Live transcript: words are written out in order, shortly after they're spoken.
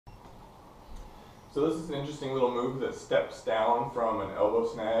So this is an interesting little move that steps down from an elbow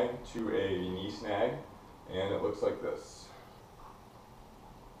snag to a knee snag, and it looks like this.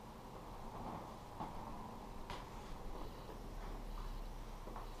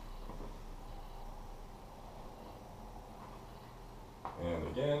 And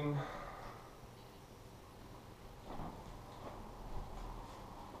again.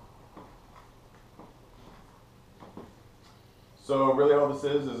 So really all this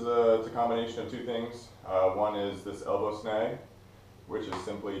is it's a combination of two things. One is this elbow snag, which is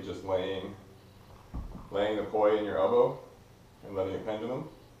simply just laying the poi in your elbow and letting it pendulum,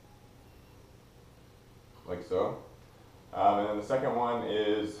 like so. And then the second one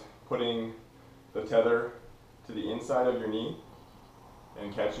is putting the tether to the inside of your knee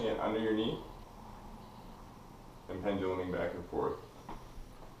and catching it under your knee and penduluming back and forth.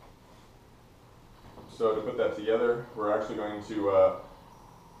 So to put that together, we're actually going to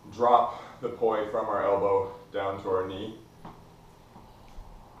drop the poi from our elbow down to our knee,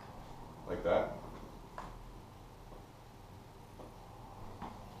 like that.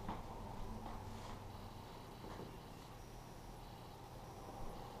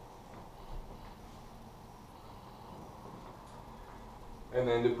 And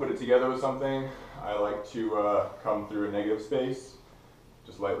then to put it together with something, I like to come through a negative space,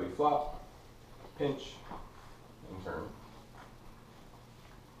 just lightly flop, pinch, and turn.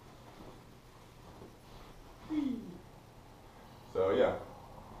 So yeah,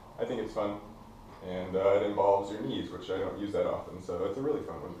 I think it's fun, and it involves your knees, which I don't use that often, so it's a really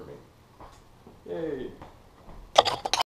fun one for me. Yay!